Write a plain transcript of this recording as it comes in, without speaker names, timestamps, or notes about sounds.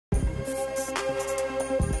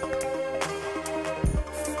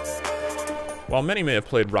While many may have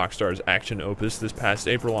played Rockstar's action opus this past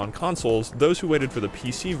April on consoles, those who waited for the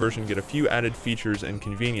PC version get a few added features and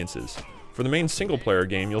conveniences. For the main single-player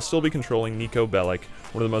game, you'll still be controlling Niko Bellic,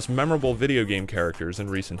 one of the most memorable video game characters in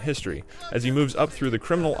recent history, as he moves up through the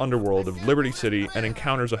criminal underworld of Liberty City and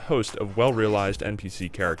encounters a host of well-realized NPC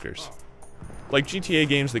characters. Like GTA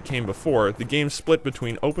games that came before, the game split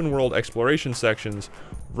between open-world exploration sections,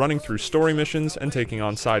 running through story missions, and taking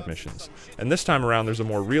on side missions, and this time around there's a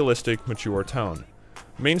more realistic, mature tone.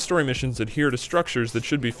 Main story missions adhere to structures that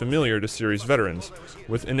should be familiar to series veterans,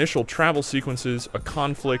 with initial travel sequences, a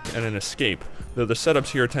conflict, and an escape, though the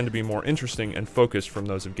setups here tend to be more interesting and focused from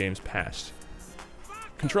those of games past.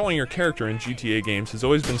 Controlling your character in GTA games has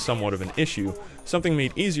always been somewhat of an issue, something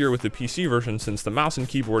made easier with the PC version since the mouse and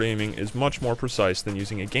keyboard aiming is much more precise than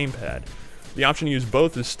using a gamepad. The option to use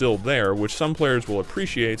both is still there, which some players will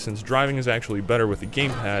appreciate since driving is actually better with the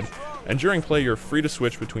gamepad, and during play you're free to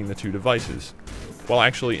switch between the two devices. While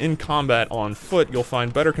actually in combat on foot, you'll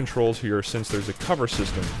find better controls here since there's a cover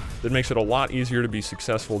system that makes it a lot easier to be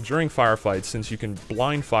successful during firefights since you can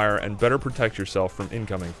blind fire and better protect yourself from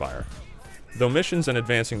incoming fire. Though missions and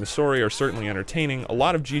advancing the story are certainly entertaining, a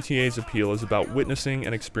lot of GTA's appeal is about witnessing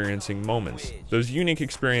and experiencing moments. Those unique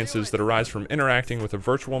experiences that arise from interacting with a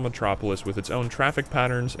virtual metropolis with its own traffic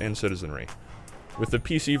patterns and citizenry. With the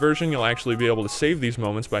PC version, you'll actually be able to save these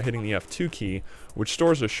moments by hitting the F2 key, which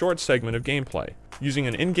stores a short segment of gameplay. Using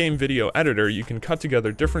an in-game video editor, you can cut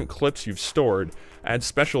together different clips you've stored, add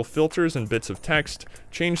special filters and bits of text,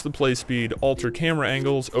 change the play speed, alter camera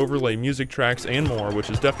angles, overlay music tracks, and more, which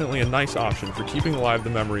is definitely a nice option for keeping alive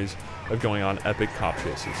the memories of going on epic cop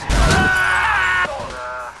chases.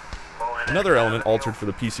 Another element altered for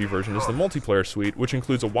the PC version is the multiplayer suite, which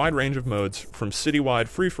includes a wide range of modes from citywide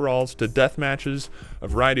free-for-alls to death matches, a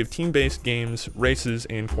variety of team-based games, races,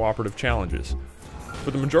 and cooperative challenges.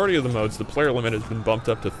 For the majority of the modes, the player limit has been bumped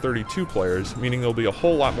up to 32 players, meaning there'll be a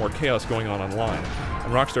whole lot more chaos going on online,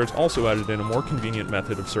 and Rockstar's also added in a more convenient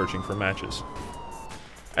method of searching for matches.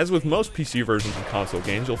 As with most PC versions of console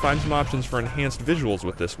games, you'll find some options for enhanced visuals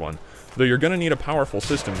with this one, though you're going to need a powerful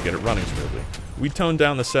system to get it running smoothly. We toned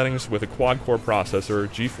down the settings with a quad-core processor,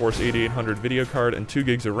 GeForce 8800 video card, and 2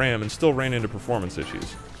 gigs of RAM and still ran into performance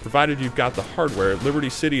issues. Provided you've got the hardware, Liberty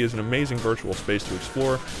City is an amazing virtual space to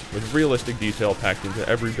explore, with realistic detail packed into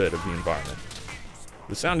every bit of the environment.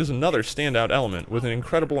 The sound is another standout element, with an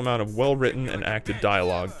incredible amount of well-written and acted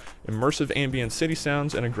dialogue, immersive ambient city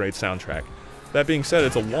sounds, and a great soundtrack. That being said,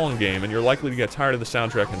 it's a long game, and you're likely to get tired of the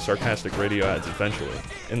soundtrack and sarcastic radio ads eventually.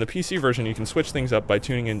 In the PC version, you can switch things up by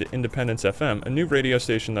tuning into Independence FM, a new radio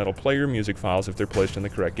station that'll play your music files if they're placed in the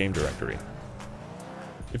correct game directory.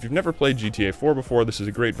 If you've never played GTA 4 before, this is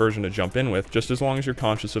a great version to jump in with, just as long as you're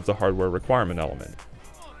conscious of the hardware requirement element.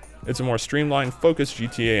 It's a more streamlined, focused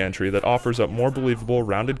GTA entry that offers up more believable,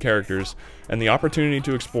 rounded characters, and the opportunity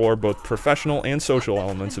to explore both professional and social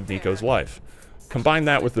elements of Niko's life. Combine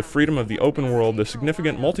that with the freedom of the open world, the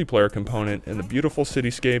significant multiplayer component, and the beautiful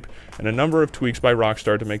cityscape, and a number of tweaks by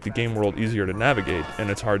Rockstar to make the game world easier to navigate, and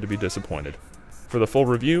it's hard to be disappointed. For the full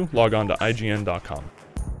review, log on to IGN.com.